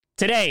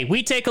Today,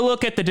 we take a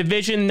look at the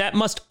division that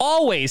must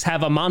always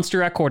have a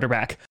monster at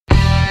quarterback.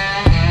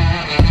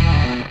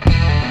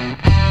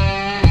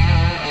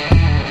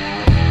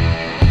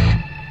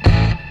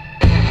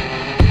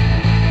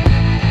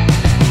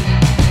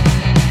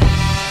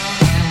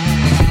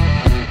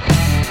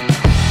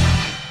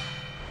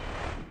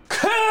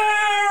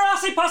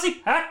 Rossi Posse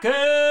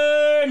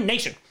Packer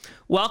Nation.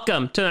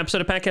 Welcome to an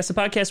episode of Packcast, the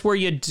podcast where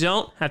you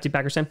don't have to be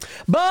Packers fan,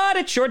 but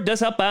it sure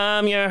does help.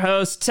 I'm your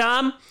host,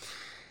 Tom.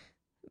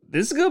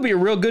 This is going to be a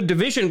real good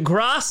division,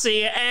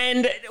 Grossi,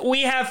 and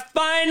we have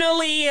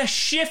finally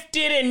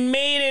shifted and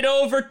made it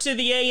over to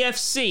the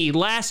AFC.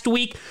 Last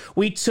week,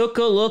 we took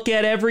a look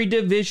at every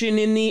division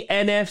in the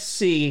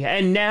NFC,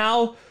 and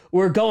now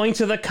we're going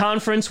to the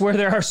conference where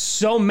there are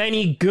so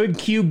many good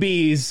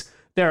QBs.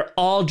 They're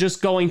all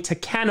just going to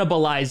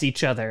cannibalize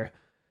each other.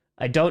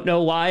 I don't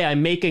know why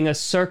I'm making a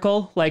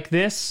circle like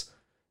this,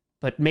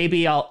 but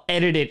maybe I'll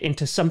edit it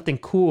into something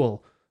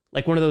cool,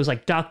 like one of those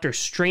like Doctor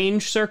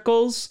Strange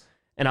circles,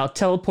 and I'll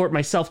teleport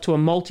myself to a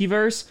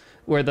multiverse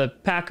where the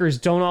Packers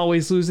don't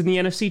always lose in the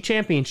NFC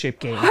Championship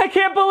game. I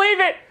can't believe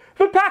it!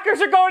 The Packers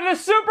are going to the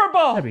Super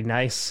Bowl! That'd be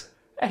nice.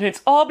 And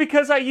it's all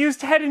because I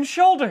used Head and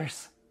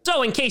Shoulders.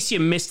 So in case you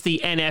missed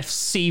the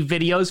NFC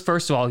videos,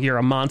 first of all, you're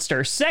a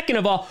monster. Second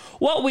of all,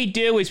 what we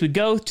do is we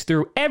go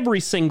through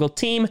every single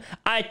team.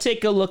 I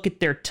take a look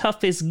at their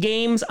toughest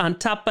games. On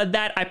top of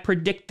that, I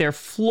predict their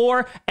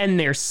floor and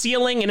their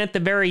ceiling. And at the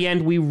very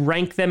end, we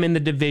rank them in the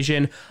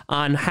division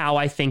on how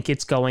I think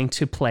it's going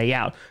to play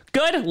out.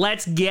 Good,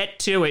 let's get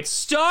to it.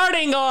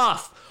 Starting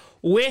off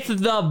with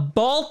the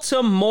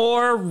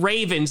Baltimore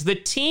Ravens, the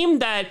team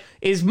that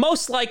is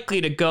most likely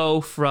to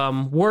go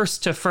from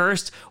worst to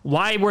first.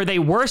 Why were they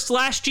worst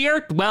last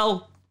year?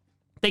 Well,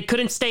 they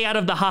couldn't stay out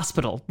of the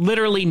hospital.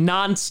 Literally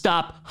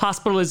nonstop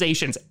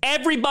hospitalizations.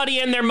 Everybody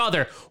and their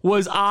mother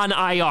was on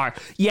IR.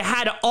 You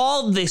had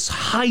all this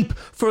hype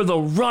for the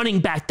running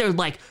back. They're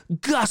like,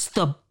 Gus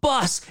the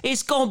Bus.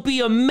 It's going to be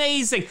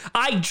amazing.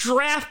 I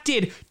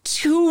drafted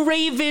 2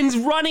 Ravens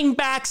running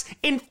backs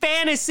in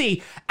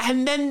fantasy,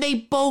 and then they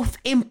both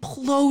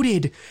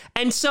imploded.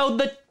 And so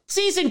the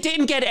season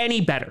didn't get any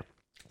better.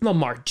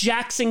 Lamar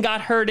Jackson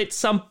got hurt at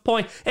some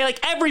point. And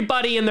like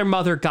everybody and their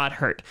mother got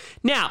hurt.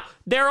 Now,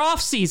 their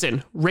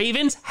offseason,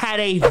 Ravens had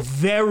a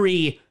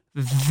very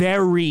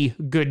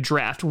good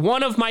draft.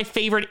 One of my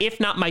favorite, if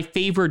not my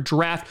favorite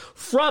draft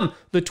from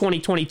the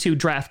 2022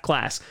 draft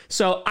class.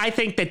 So I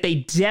think that they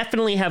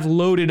definitely have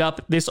loaded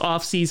up this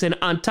offseason.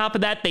 On top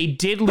of that, they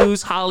did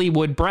lose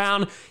Hollywood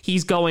Brown.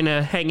 He's going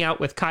to hang out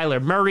with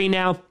Kyler Murray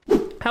now.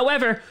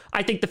 However,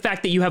 I think the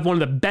fact that you have one of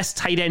the best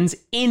tight ends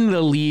in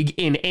the league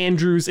in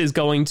Andrews is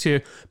going to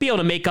be able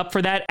to make up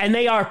for that. And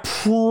they are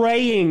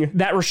praying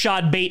that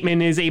Rashad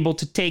Bateman is able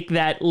to take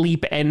that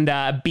leap and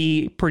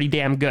be pretty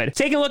damn good.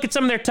 Taking a look at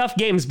some of their tough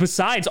games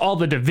besides all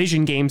the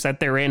division games that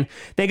they're in.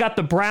 They got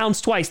the Browns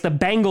twice, the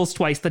Bengals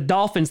twice, the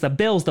Dolphins, the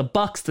Bills, the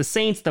Bucks, the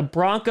Saints, the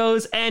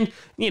Broncos, and,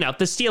 you know,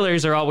 the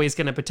Steelers are always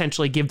going to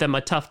potentially give them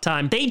a tough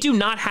time. They do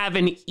not have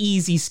an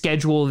easy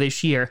schedule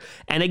this year.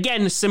 And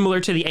again, similar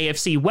to the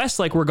AFC West,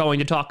 like we're going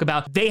to talk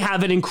about, they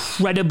have an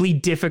incredibly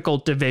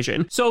difficult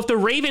division. So if the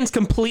Ravens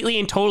completely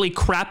and totally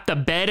crap the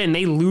bed and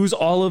they lose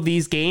all of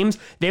these games,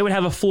 they would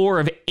have a floor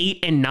of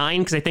 8-9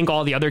 because I think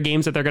all the other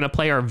games that they're going to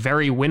play are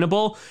very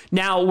winnable.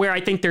 Now, where I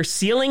think their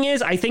ceiling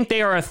is, I think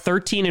they are a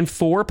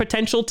 13-4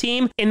 potential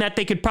team in that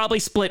they could probably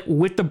split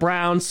with the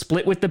Browns,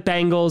 split with the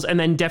Bengals, and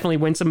then definitely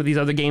win some of these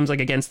other games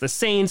like against the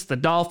Saints, the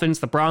Dolphins,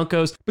 the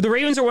Broncos. But the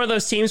Ravens are one of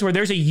those teams where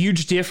there's a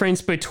huge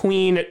difference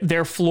between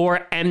their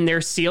floor and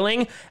their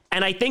ceiling.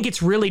 And I think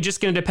it's really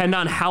just going to depend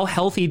on how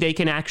healthy they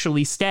can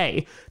actually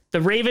stay. The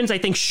Ravens, I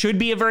think, should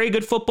be a very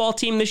good football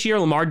team this year.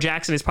 Lamar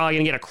Jackson is probably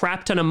going to get a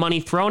crap ton of money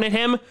thrown at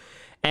him.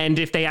 And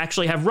if they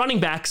actually have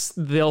running backs,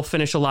 they'll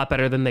finish a lot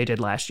better than they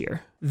did last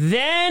year.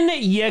 Then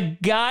you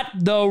got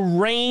the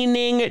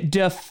reigning,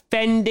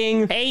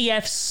 defending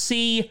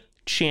AFC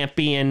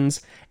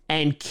champions.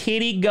 And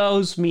Kitty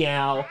goes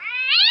meow.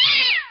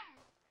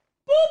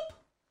 Boop.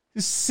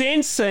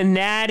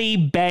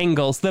 Cincinnati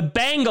Bengals. The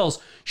Bengals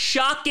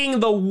shocking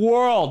the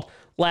world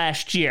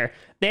last year.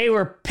 They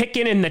were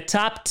picking in the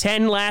top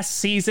 10 last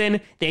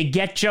season. They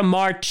get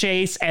Jamar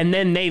Chase, and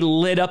then they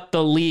lit up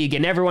the league,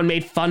 and everyone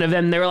made fun of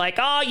them. They were like,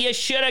 oh, you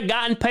should have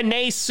gotten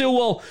Penei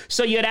Sewell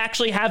so you'd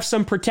actually have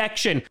some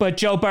protection. But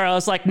Joe Burrow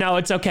is like, no,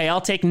 it's okay. I'll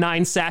take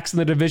 9 sacks in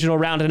the divisional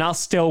round, and I'll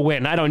still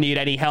win. I don't need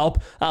any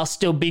help. I'll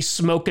still be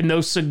smoking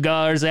those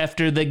cigars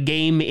after the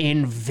game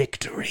in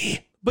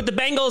victory. But the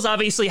Bengals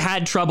obviously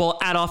had trouble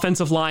at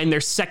offensive line.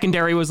 Their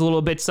secondary was a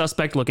little bit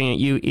suspect. Looking at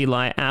you,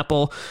 Eli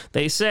Apple.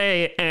 They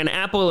say an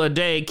apple a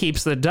day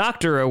keeps the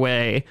doctor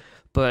away,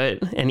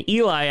 but an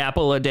Eli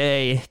Apple a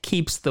day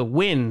keeps the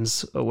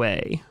wins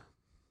away.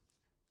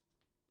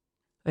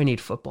 I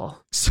need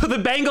football. So the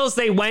Bengals,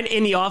 they went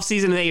in the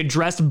offseason and they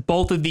addressed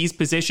both of these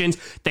positions.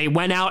 They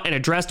went out and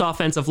addressed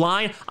offensive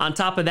line. On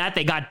top of that,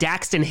 they got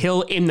Daxton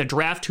Hill in the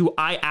draft, who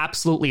I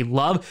absolutely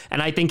love.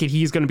 And I think that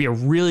he's going to be a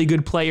really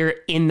good player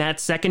in that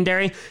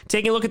secondary.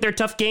 Taking a look at their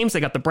tough games, they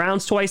got the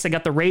Browns twice, they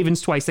got the Ravens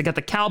twice, they got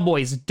the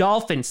Cowboys,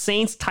 Dolphins,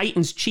 Saints,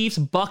 Titans, Chiefs,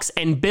 Bucks,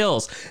 and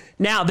Bills.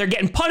 Now, they're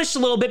getting punished a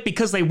little bit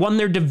because they won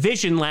their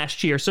division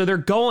last year, so they're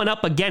going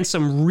up against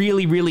some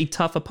really, really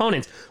tough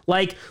opponents.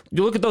 Like,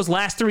 you look at those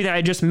last three that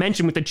I just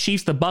mentioned with the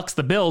Chiefs, the Bucks,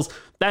 the Bills,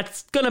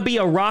 that's going to be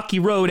a rocky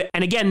road,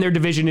 and again, their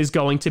division is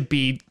going to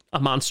be a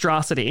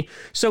monstrosity.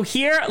 So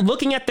here,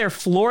 looking at their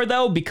floor,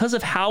 though, because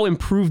of how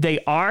improved they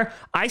are,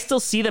 I still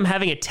see them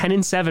having a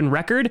 10-7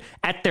 record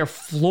at their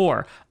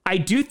floor. I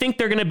do think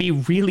they're going to be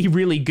really,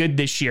 really good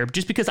this year,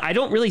 just because I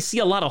don't really see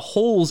a lot of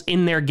holes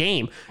in their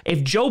game.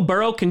 If Joe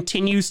Burrow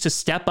continues to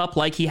step up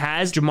like he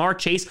has, Jamar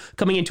Chase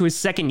coming into his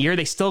second year,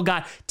 they still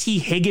got T.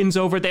 Higgins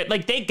over there.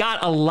 Like, they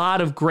got a lot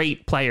of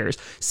great players.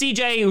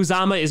 CJ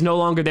Uzomah is no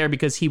longer there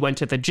because he went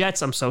to the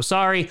Jets. I'm so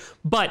sorry.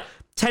 But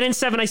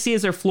 10-7 I see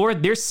as their floor.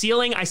 Their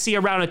ceiling, I see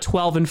around a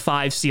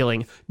 12-5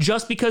 ceiling,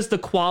 just because the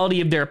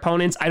quality of their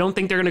opponents. I don't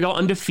think they're going to go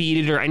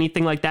undefeated or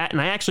anything like that.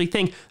 And I actually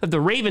think that the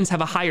Ravens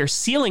have a higher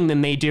ceiling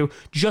than they do,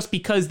 just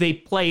because they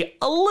play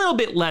a little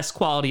bit less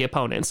quality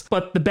opponents.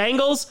 But the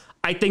Bengals,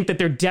 I think that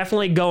they're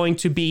definitely going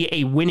to be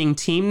a winning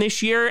team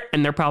this year,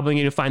 and they're probably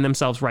going to find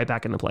themselves right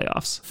back in the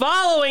playoffs.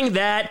 Following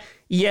that,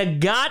 you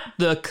got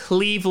the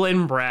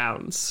Cleveland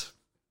Browns.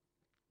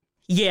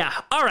 Yeah,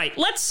 all right,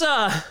 let's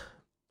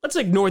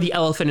ignore the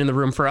elephant in the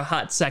room for a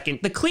hot second.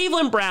 The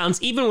Cleveland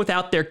Browns, even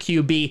without their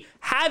QB,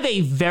 have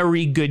a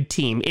very good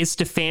team. Is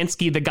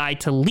Stefanski the guy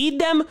to lead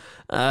them?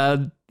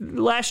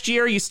 Last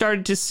year, you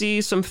started to see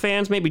some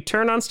fans maybe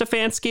turn on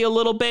Stefanski a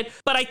little bit,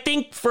 but I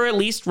think for at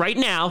least right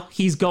now,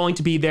 he's going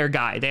to be their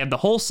guy. They have the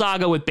whole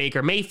saga with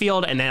Baker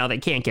Mayfield, and now they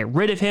can't get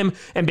rid of him,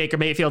 and Baker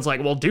Mayfield's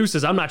like, well,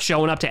 deuces, I'm not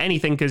showing up to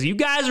anything because you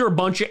guys are a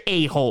bunch of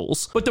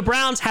a-holes. But the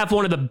Browns have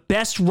one of the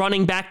best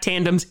running back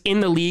tandems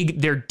in the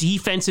league. Their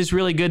defense is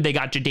really good. They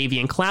got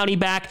Jadeveon Clowney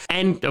back,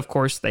 and of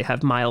course, they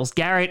have Myles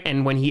Garrett,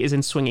 and when he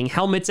isn't swinging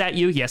helmets at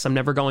you, yes, I'm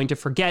never going to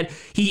forget,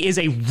 he is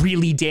a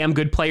really damn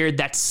good player.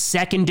 That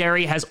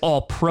secondary has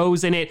all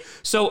pros in it.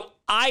 So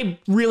I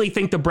really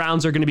think the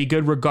Browns are going to be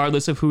good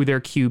regardless of who their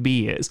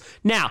QB is.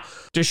 Now,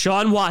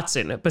 Deshaun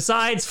Watson,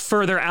 besides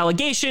further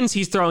allegations,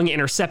 he's throwing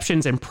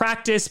interceptions in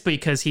practice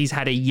because he's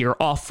had a year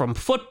off from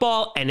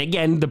football. And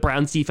again, the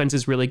Browns defense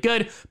is really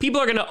good.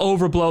 People are going to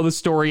overblow the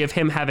story of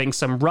him having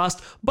some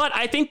rust, but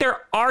I think there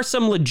are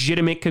some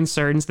legitimate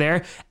concerns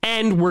there.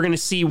 And we're going to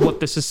see what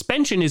the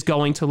suspension is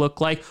going to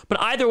look like. But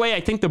either way,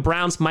 I think the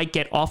Browns might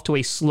get off to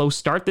a slow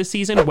start this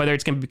season, whether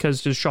it's going to be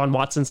because Deshaun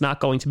Watson's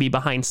not going to be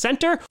behind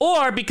center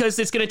or because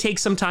it's going to take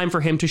some time for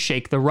him to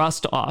shake the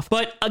rust off.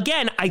 But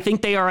again, I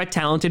think they are a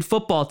talented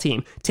football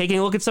team. Taking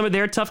a look at some of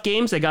their tough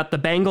games, they got the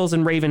Bengals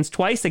and Ravens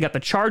twice. They got the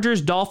Chargers,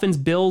 Dolphins,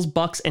 Bills,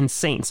 Bucks, and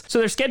Saints. So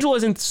their schedule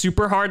isn't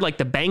super hard like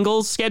the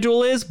Bengals'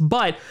 schedule is,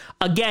 but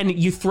again,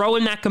 you throw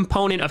in that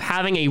component of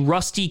having a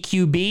rusty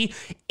QB.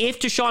 If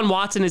Deshaun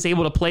Watson is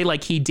able to play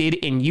like he did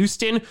in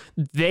Houston,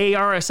 they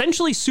are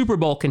essentially Super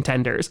Bowl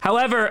contenders.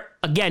 However,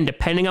 again,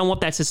 depending on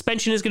what that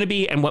suspension is going to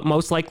be and what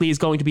most likely is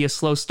going to be a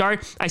slow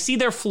start, I see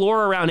their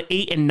floor around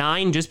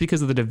 8-9 just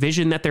because of the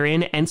division that they're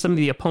in and some of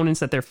the opponents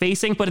that they're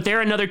facing. But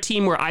they're another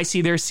team where I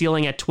see their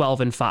ceiling at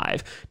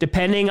 12-5.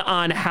 Depending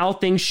on how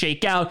things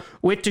shake out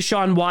with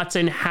Deshaun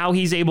Watson, how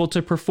he's able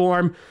to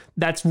perform,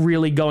 that's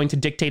really going to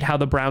dictate how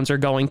the Browns are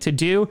going to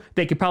do.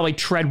 They could probably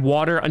tread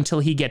water until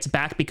he gets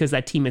back because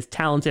that team is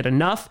talented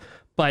enough,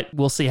 but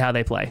we'll see how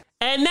they play.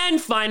 And then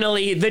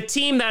finally, the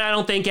team that I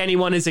don't think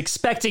anyone is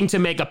expecting to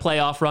make a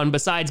playoff run,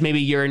 besides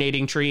maybe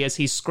Urinating Tree as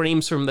he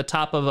screams from the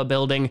top of a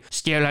building,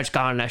 Steelers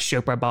going to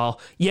Super Bowl.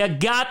 You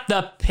got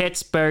the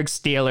Pittsburgh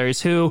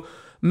Steelers, who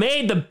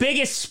made the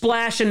biggest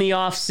splash in the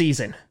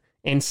offseason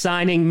in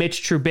signing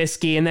Mitch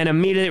Trubisky, and then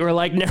immediately were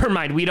like, never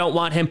mind, we don't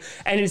want him,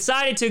 and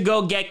decided to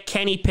go get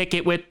Kenny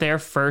Pickett with their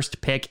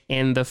first pick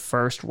in the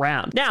first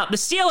round. Now, the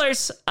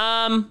Steelers,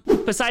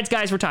 besides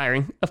guys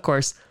retiring, of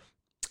course,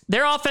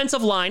 their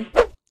offensive line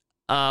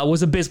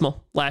was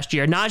abysmal last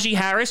year. Najee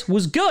Harris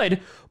was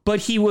good, but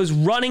he was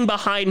running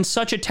behind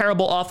such a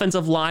terrible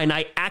offensive line.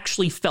 I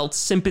actually felt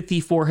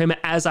sympathy for him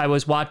as I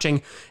was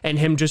watching, and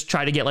him just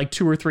try to get like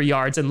 2 or 3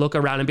 yards and look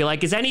around and be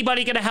like, is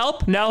anybody going to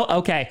help? No?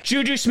 Okay.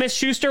 Juju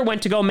Smith-Schuster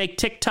went to go make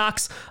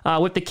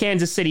TikToks with the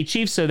Kansas City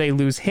Chiefs, so they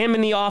lose him in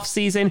the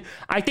offseason.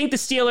 I think the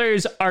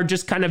Steelers are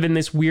just kind of in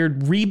this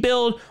weird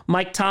rebuild.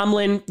 Mike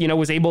Tomlin,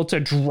 was able to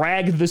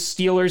drag the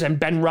Steelers and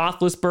Ben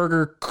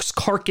Roethlisberger's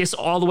carcass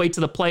all the way to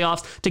the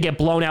playoffs to get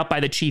blown out by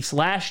the Chiefs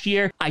last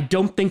year. I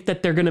don't think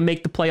that they're going to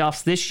make the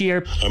playoffs this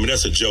year. I mean,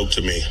 that's a joke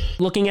to me.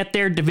 Looking at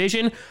their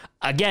division,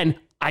 again,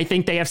 I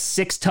think they have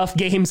 6 tough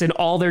games in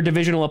all their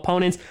divisional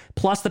opponents,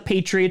 plus the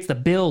Patriots, the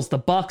Bills, the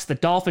Bucks, the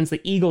Dolphins,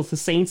 the Eagles, the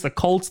Saints, the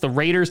Colts, the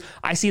Raiders.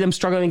 I see them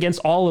struggling against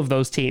all of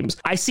those teams.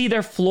 I see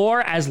their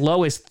floor as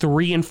low as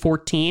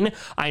 3-14.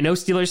 I know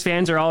Steelers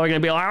fans are all going to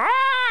be like,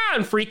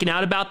 and freaking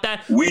out about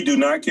that. We do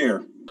not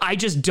care. I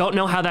just don't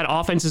know how that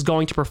offense is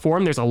going to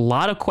perform. There's a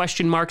lot of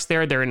question marks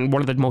there. They're in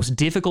one of the most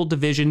difficult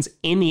divisions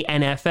in the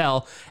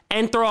NFL.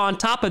 And throw on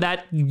top of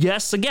that,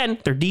 yes, again,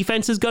 their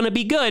defense is going to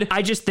be good.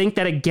 I just think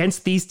that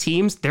against these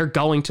teams, they're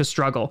going to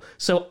struggle.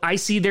 So I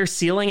see their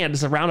ceiling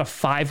as around a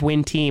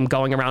 5-win team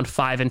going around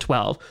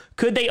 5-12.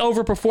 Could they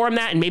overperform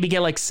that and maybe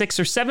get like 6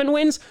 or 7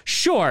 wins?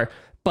 Sure.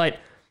 But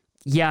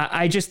yeah,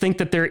 I just think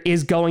that there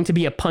is going to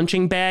be a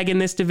punching bag in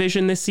this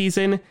division this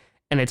season.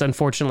 And it's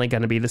unfortunately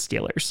going to be the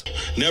Steelers.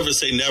 Never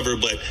say never,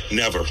 but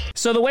never.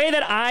 So the way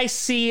that I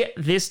see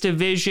this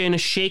division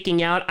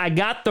shaking out, I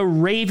got the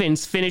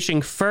Ravens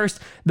finishing first,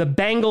 the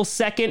Bengals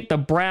second, the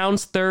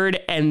Browns third,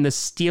 and the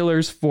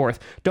Steelers fourth.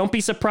 Don't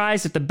be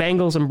surprised if the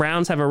Bengals and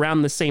Browns have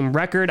around the same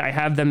record. I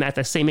have them at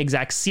the same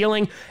exact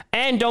ceiling.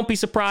 And don't be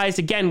surprised,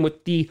 again,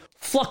 with the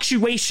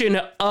fluctuation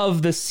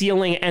of the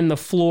ceiling and the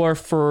floor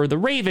for the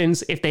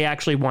Ravens if they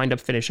actually wind up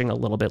finishing a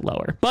little bit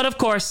lower. But of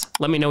course,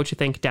 let me know what you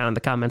think down in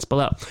the comments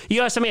below. You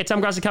guys send me at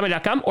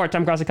TomGrossiComedy.com or at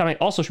TomGrossiComedy,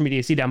 all social media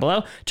you see down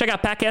below. Check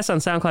out podcasts on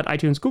SoundCloud,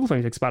 iTunes, Google Play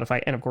Music,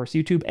 Spotify, and of course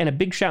YouTube. And a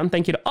big shout and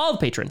thank you to all the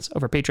patrons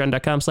over at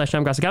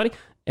patreon.com/TomGrossiComedy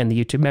and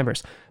the YouTube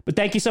members. But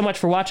thank you so much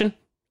for watching.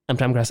 I'm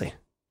Tom Grossi.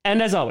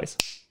 And as always,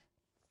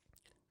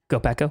 go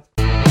Pack Go.